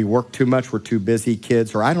 We work too much, we're too busy,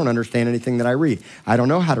 kids, or I don't understand anything that I read. I don't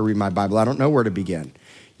know how to read my Bible. I don't know where to begin.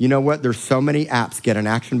 You know what? There's so many apps. Get an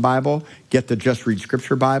Action Bible, get the Just Read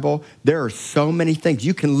Scripture Bible. There are so many things.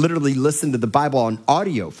 You can literally listen to the Bible on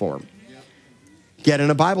audio form. Get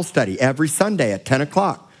in a Bible study every Sunday at 10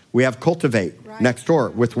 o'clock. We have Cultivate next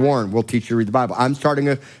door with Warren. We'll teach you to read the Bible. I'm starting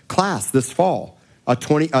a class this fall, a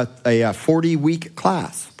 40-week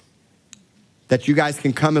class that you guys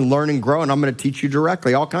can come and learn and grow, and I'm going to teach you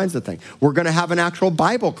directly all kinds of things. We're going to have an actual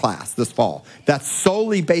Bible class this fall that's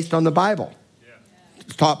solely based on the Bible.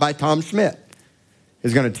 It's taught by Tom Schmidt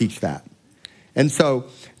is going to teach that. And so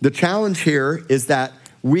the challenge here is that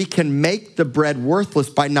we can make the bread worthless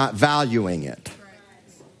by not valuing it.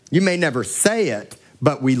 You may never say it,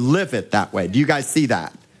 but we live it that way. Do you guys see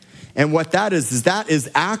that? And what that is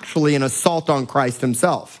actually an assault on Christ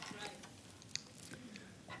himself.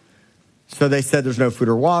 So they said there's no food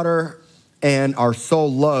or water, and our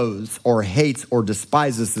soul loathes or hates or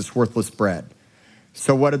despises this worthless bread.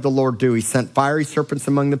 So what did the Lord do? He sent fiery serpents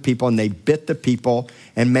among the people, and they bit the people,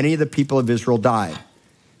 and many of the people of Israel died.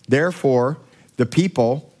 Therefore, the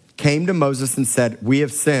people came to Moses and said, we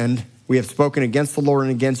have sinned. We have spoken against the Lord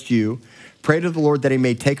and against you. Pray to the Lord that he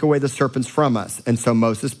may take away the serpents from us. And so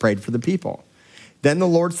Moses prayed for the people. Then the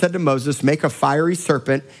Lord said to Moses, make a fiery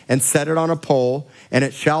serpent and set it on a pole, and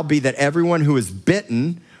it shall be that everyone who is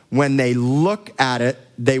bitten, when they look at it,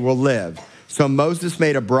 they will live. So Moses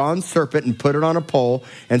made a bronze serpent and put it on a pole.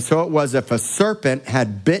 And so it was, if a serpent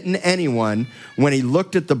had bitten anyone, when he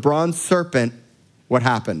looked at the bronze serpent, what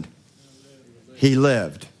happened? He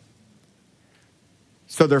lived.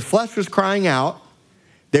 So their flesh was crying out.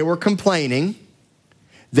 They were complaining.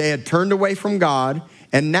 They had turned away from God,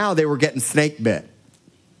 and now they were getting snake bit.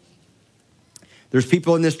 There's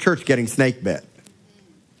people in this church getting snake bit.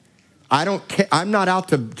 I don't care. I'm not out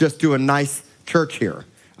to just do a nice church here.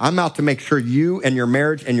 I'm out to make sure you and your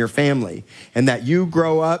marriage and your family, and that you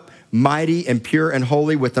grow up mighty and pure and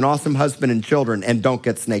holy with an awesome husband and children and don't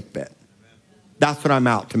get snake bit. That's what I'm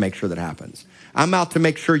out to make sure that happens. I'm out to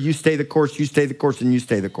make sure you stay the course, you stay the course, and you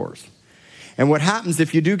stay the course. And what happens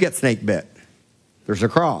if you do get snake bit? There's a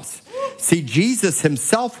cross. See, Jesus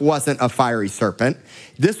himself wasn't a fiery serpent.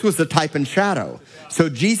 This was a type and shadow. So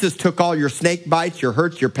Jesus took all your snake bites, your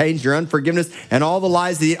hurts, your pains, your unforgiveness, and all the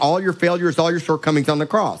lies, all your failures, all your shortcomings on the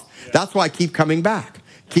cross. That's why I keep coming back.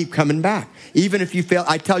 Keep coming back. Even if you fail,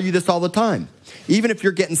 I tell you this all the time. Even if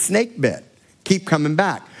you're getting snake bit, keep coming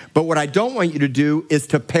back. But what I don't want you to do is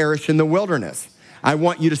to perish in the wilderness. I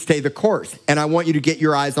want you to stay the course, and I want you to get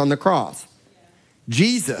your eyes on the cross.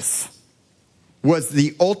 Jesus was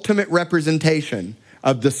the ultimate representation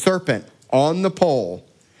of the serpent on the pole,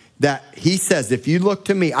 that he says, if you look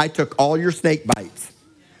to me, I took all your snake bites,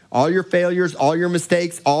 all your failures, all your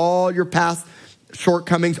mistakes, all your past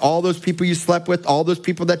shortcomings, all those people you slept with, all those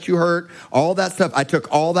people that you hurt, all that stuff. I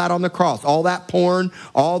took all that on the cross, all that porn,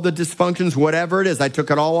 all the dysfunctions, whatever it is. I took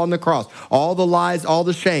it all on the cross, all the lies, all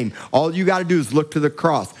the shame. All you got to do is look to the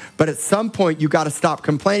cross. But at some point, you got to stop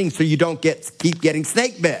complaining so you don't keep getting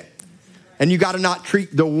snake bit. And you got to not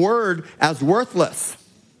treat the word as worthless.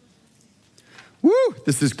 Woo,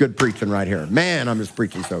 this is good preaching right here. Man, I'm just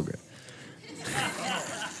preaching so good.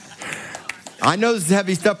 I know this is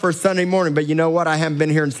heavy stuff for a Sunday morning, but you know what? I haven't been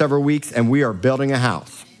here in several weeks, and we are building a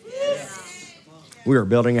house. We are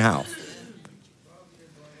building a house.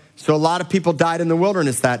 So a lot of people died in the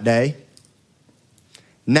wilderness that day.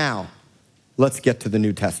 Now, let's get to the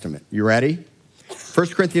New Testament. You ready? 1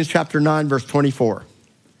 Corinthians chapter 9, verse 24.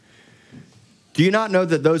 Do you not know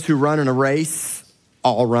that those who run in a race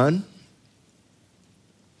all run,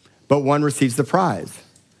 but one receives the prize?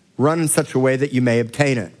 Run in such a way that you may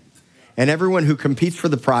obtain it. And everyone who competes for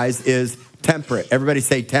the prize is temperate. Everybody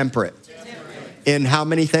say temperate. In how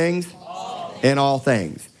many things? All. In all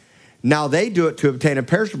things. Now they do it to obtain a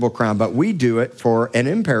perishable crown, but we do it for an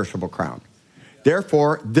imperishable crown.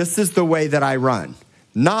 Therefore, this is the way that I run.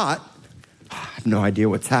 Not, I have no idea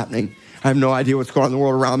what's happening. I have no idea what's going on in the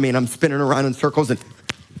world around me, and I'm spinning around in circles, and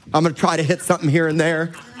I'm going to try to hit something here and there,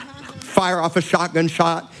 fire off a shotgun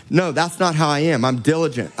shot. No, that's not how I am. I'm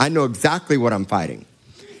diligent. I know exactly what I'm fighting.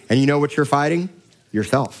 And you know what you're fighting?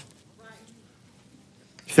 Yourself.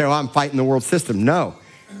 You say, well, I'm fighting the world system. No,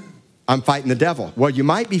 I'm fighting the devil. Well, you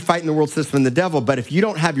might be fighting the world system and the devil, but if you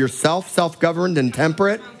don't have yourself self-governed and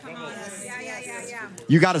temperate,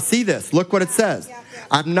 you got to see this. Look what it says.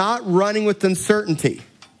 I'm not running with uncertainty.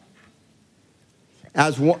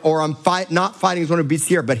 I'm not fighting as one who beats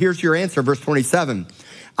the air. But here's your answer, verse 27.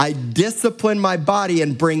 I discipline my body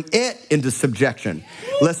and bring it into subjection,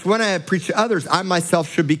 lest when I preach to others, I myself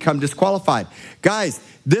should become disqualified. Guys,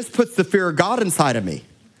 this puts the fear of God inside of me.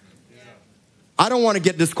 I don't want to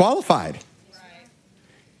get disqualified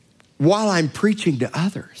while I'm preaching to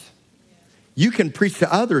others. You can preach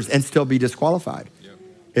to others and still be disqualified.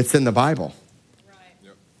 It's in the Bible.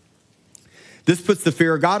 This puts the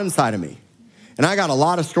fear of God inside of me. And I got a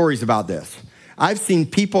lot of stories about this. I've seen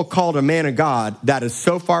people called a man of God that is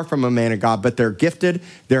so far from a man of God, but they're gifted,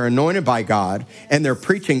 they're anointed by God, and they're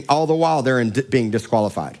preaching all the while they're being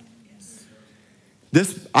disqualified.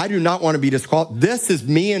 I do not want to be disqualified. This is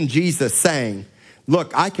me and Jesus saying,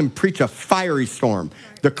 Look, I can preach a fiery storm.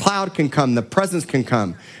 The cloud can come, the presence can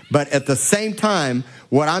come. But at the same time,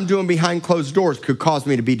 what I'm doing behind closed doors could cause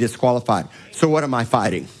me to be disqualified. So what am I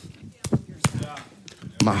fighting?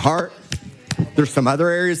 My heart. There's some other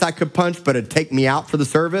areas I could punch, but it'd take me out for the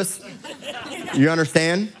service. You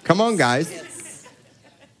understand? Come on, guys.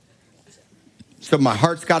 So my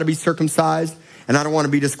heart's got to be circumcised, and I don't want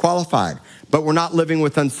to be disqualified. But we're not living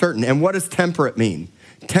with uncertain. And what does temperate mean?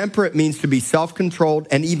 Temperate means to be self-controlled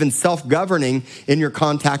and even self-governing in your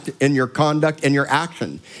conduct, and your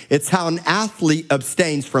action. It's how an athlete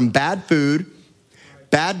abstains from bad food,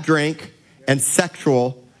 bad drink, and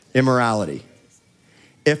sexual immorality.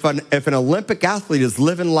 If an Olympic athlete is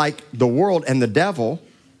living like the world and the devil,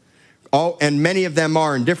 and many of them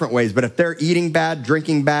are in different ways, but if they're eating bad,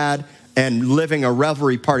 drinking bad, and living a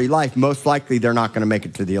revelry party life, most likely they're not going to make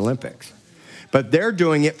it to the Olympics. But they're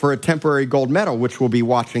doing it for a temporary gold medal, which we'll be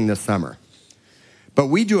watching this summer. But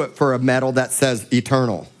we do it for a medal that says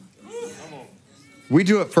eternal. We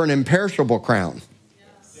do it for an imperishable crown.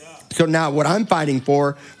 So now what I'm fighting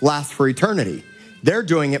for lasts for eternity. They're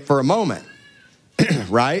doing it for a moment,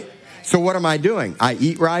 right? So what am I doing? I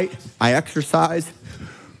eat right. I exercise.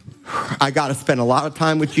 I got to spend a lot of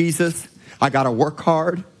time with Jesus. I got to work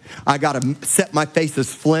hard. I got to set my face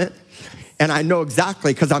as flint. And I know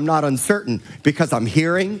exactly because I'm not uncertain, because I'm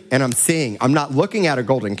hearing and I'm seeing. I'm not looking at a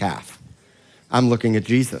golden calf. I'm looking at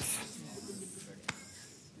Jesus.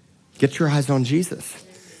 Get your eyes on Jesus.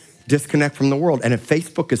 Disconnect from the world. And if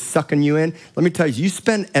Facebook is sucking you in, let me tell you, you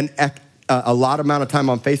spend a lot amount of time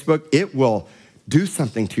on Facebook, it will do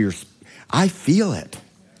something to your, I feel it.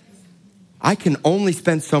 I can only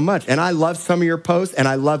spend so much. And I love some of your posts, and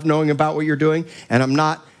I love knowing about what you're doing. And I'm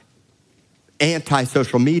not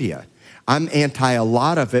anti-social media. I'm anti a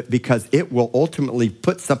lot of it because it will ultimately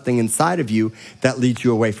put something inside of you that leads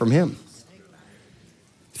you away from him.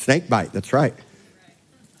 Snake bite, that's right.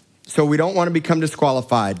 So we don't want to become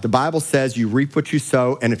disqualified. The Bible says you reap what you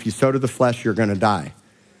sow, and if you sow to the flesh, you're going to die.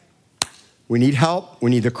 We need help.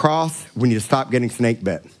 We need the cross. We need to stop getting snake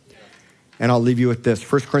bit. And I'll leave you with this.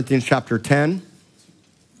 1 Corinthians chapter 10.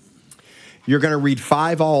 You're going to read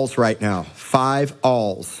 5 alls right now. 5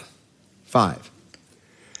 alls. 5.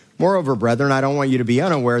 Moreover, brethren, I don't want you to be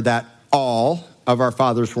unaware that all of our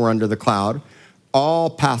fathers were under the cloud. All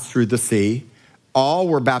passed through the sea. All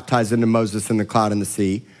were baptized into Moses in the cloud and the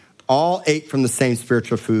sea. All ate from the same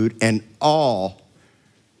spiritual food, and all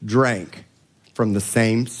drank from the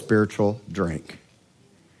same spiritual drink.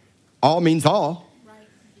 All means all.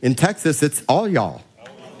 In Texas, it's all y'all.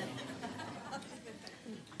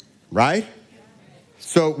 Right?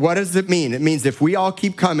 So what does it mean? It means if we all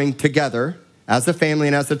keep coming together as a family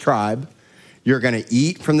and as a tribe, you're going to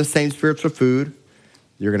eat from the same spiritual food.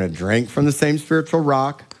 You're going to drink from the same spiritual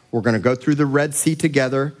rock. We're going to go through the Red Sea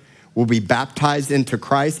together. We'll be baptized into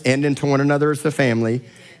Christ and into one another as a family.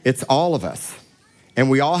 It's all of us. And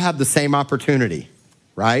we all have the same opportunity,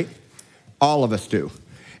 right? All of us do.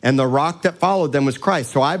 And the rock that followed them was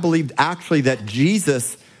Christ. So I believe actually that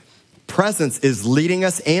Jesus' presence is leading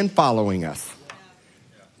us and following us.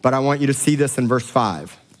 But I want you to see this in verse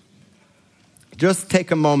 5. Just take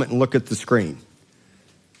a moment and look at the screen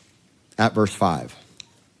at verse 5.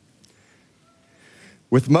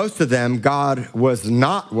 With most of them, God was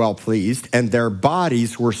not well pleased, and their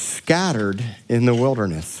bodies were scattered in the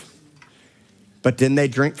wilderness. But didn't they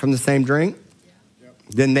drink from the same drink?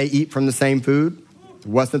 Didn't they eat from the same food?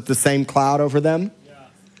 Wasn't the same cloud over them?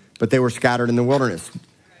 But they were scattered in the wilderness.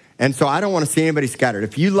 And so I don't want to see anybody scattered.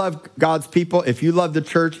 If you love God's people, if you love the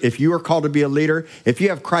church, if you are called to be a leader, if you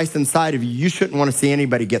have Christ inside of you, you shouldn't want to see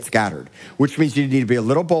anybody get scattered, which means you need to be a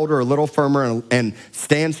little bolder, a little firmer, and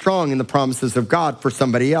stand strong in the promises of God for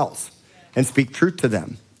somebody else and speak truth to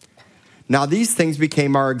them. Now, these things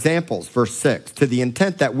became our examples, verse 6, to the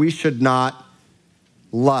intent that we should not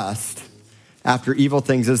lust after evil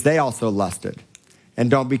things as they also lusted,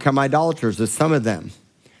 and don't become idolaters as some of them.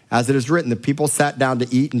 As it is written, the people sat down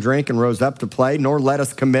to eat and drink and rose up to play, nor let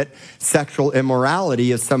us commit sexual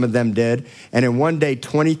immorality as some of them did. And in one day,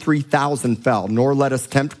 23,000 fell, nor let us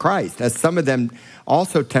tempt Christ, as some of them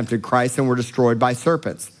also tempted Christ and were destroyed by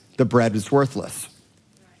serpents. The bread is worthless.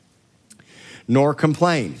 Nor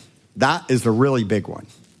complain. That is a really big one.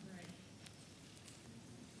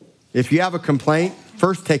 If you have a complaint,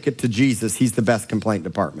 first take it to Jesus. He's the best complaint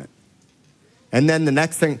department. And then the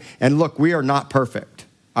next thing, and look, we are not perfect.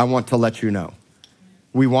 I want to let you know.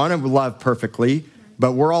 We want to love perfectly,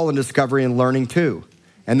 but we're all in discovery and learning too.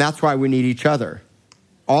 And that's why we need each other.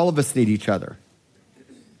 All of us need each other.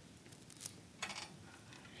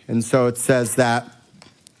 And so it says that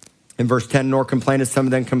In verse 10, nor complain as some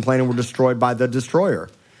of them complained and were destroyed by the destroyer.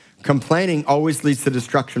 Complaining always leads to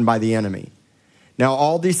destruction by the enemy. Now,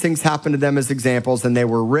 all these things happened to them as examples, and they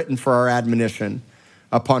were written for our admonition,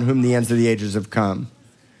 upon whom the ends of the ages have come.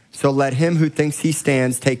 So let him who thinks he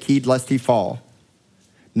stands take heed lest he fall.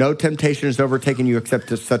 No temptation has overtaken you except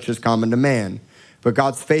such as common to man. But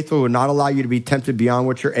God's faithful will not allow you to be tempted beyond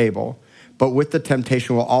what you're able, but with the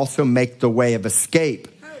temptation will also make the way of escape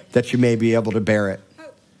that you may be able to bear it.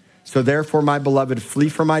 So therefore, my beloved, flee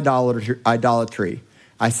from idolatry.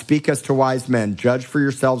 I speak as to wise men. Judge for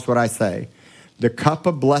yourselves what I say. The cup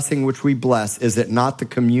of blessing which we bless, is it not the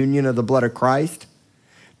communion of the blood of Christ?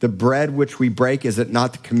 The bread which we break, is it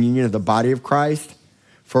not the communion of the body of Christ?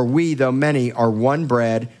 For we, though many, are one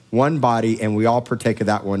bread, one body, and we all partake of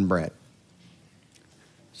that one bread.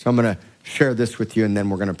 So I'm going to share this with you, and then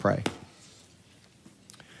we're going to pray.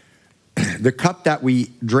 The cup that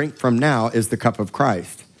we drink from now is the cup of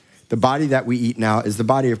Christ. The body that we eat now is the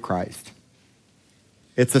body of Christ.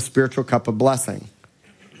 It's a spiritual cup of blessing,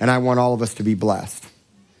 and I want all of us to be blessed.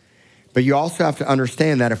 But you also have to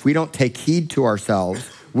understand that if we don't take heed to ourselves,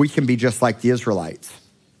 we can be just like the Israelites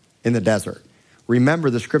in the desert. Remember,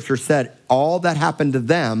 the scripture said all that happened to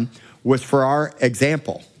them was for our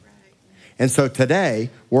example. And so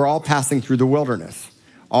today, we're all passing through the wilderness.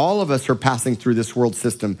 All of us are passing through this world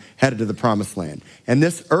system headed to the promised land. And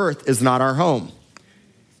this earth is not our home,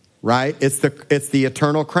 right? It's the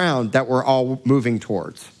eternal crown that we're all moving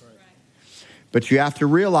towards. But you have to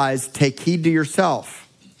realize, take heed to yourself,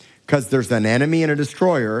 because there's an enemy and a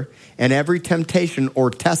destroyer, and every temptation or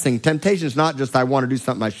testing. Temptation is not just I want to do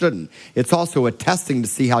something I shouldn't. It's also a testing to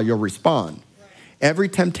see how you'll respond. Every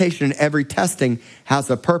temptation and every testing has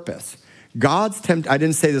a purpose. I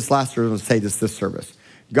didn't say this last service, I'm going to say this service.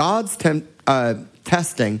 God's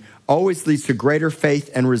testing always leads to greater faith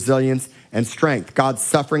and resilience and strength. God's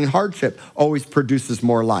suffering and hardship always produces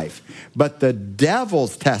more life. But the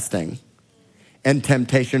devil's testing and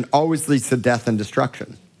temptation always leads to death and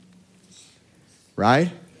destruction.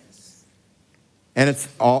 Right? And it's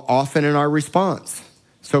often in our response.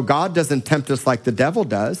 So God doesn't tempt us like the devil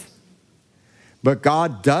does, but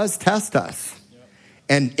God does test us.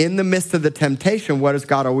 And in the midst of the temptation, what does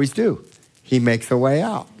God always do? He makes a way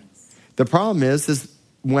out. The problem is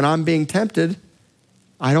when I'm being tempted,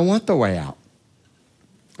 I don't want the way out.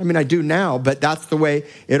 I mean, I do now, but that's the way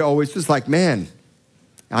it always was. Like, man,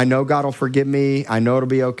 I know God will forgive me. I know it'll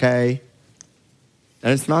be okay.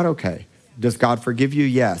 And it's not okay. Does God forgive you?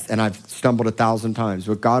 Yes. And I've stumbled 1,000 times.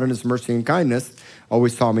 But God in his mercy and kindness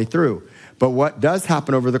always saw me through. But what does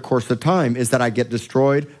happen over the course of time is that I get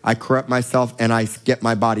destroyed, I corrupt myself, and I get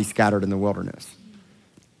my body scattered in the wilderness.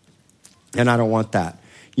 And I don't want that.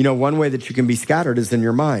 You know, one way that you can be scattered is in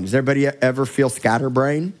your mind. Does everybody ever feel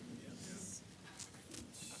scatterbrain?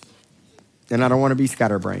 And I don't want to be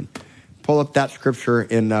scatterbrain. Pull up that scripture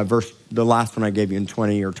in the last one I gave you in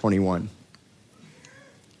 20 or 21.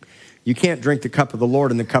 You can't drink the cup of the Lord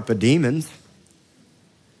and the cup of demons.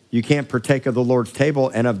 You can't partake of the Lord's table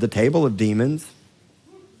and of the table of demons.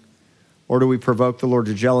 Or do we provoke the Lord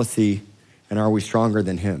to jealousy, and are we stronger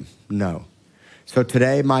than him? No. So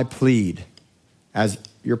today, my plead as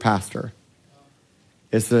your pastor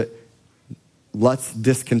is that let's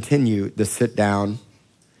discontinue the sit down,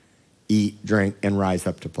 eat, drink, and rise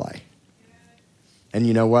up to play. And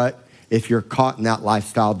you know what? If you're caught in that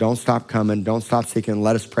lifestyle, don't stop coming, don't stop seeking.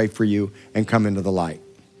 Let us pray for you and come into the light.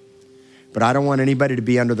 But I don't want anybody to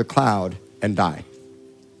be under the cloud and die.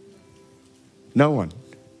 No one.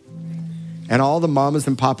 And all the mamas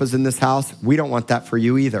and papas in this house, we don't want that for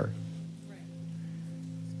you either.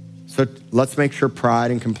 So let's make sure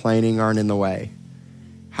pride and complaining aren't in the way.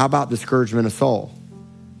 How about discouragement of soul?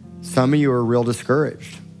 Some of you are real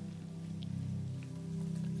discouraged.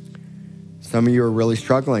 Some of you are really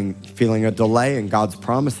struggling, feeling a delay in God's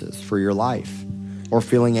promises for your life, or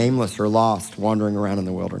feeling aimless or lost, wandering around in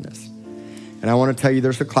the wilderness. And I want to tell you,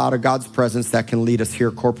 there's a cloud of God's presence that can lead us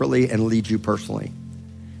here corporately and lead you personally.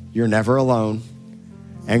 You're never alone.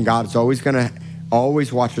 And God's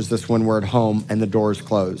always watches us when we're at home and the door is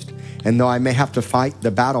closed. And though I may have to fight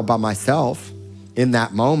the battle by myself in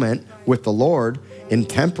that moment with the Lord in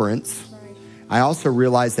temperance, I also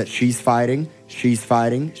realize that she's fighting, he's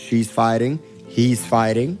fighting,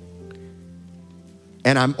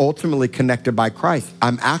 and I'm ultimately connected by Christ.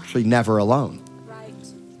 I'm actually never alone. Right.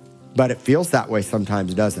 But it feels that way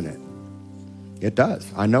sometimes, doesn't it? It does.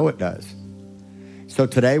 I know it does. So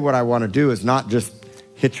today what I want to do is not just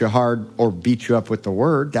hit you hard or beat you up with the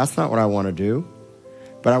word. That's not what I want to do.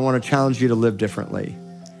 But I want to challenge you to live differently.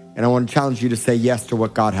 And I want to challenge you to say yes to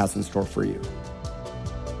what God has in store for you.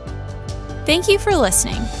 Thank you for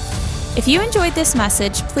listening. If you enjoyed this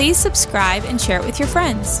message, please subscribe and share it with your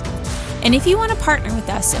friends. And if you want to partner with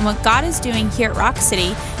us in what God is doing here at Rock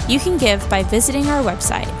City, you can give by visiting our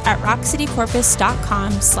website at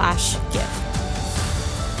rockcitycorpus.com/give.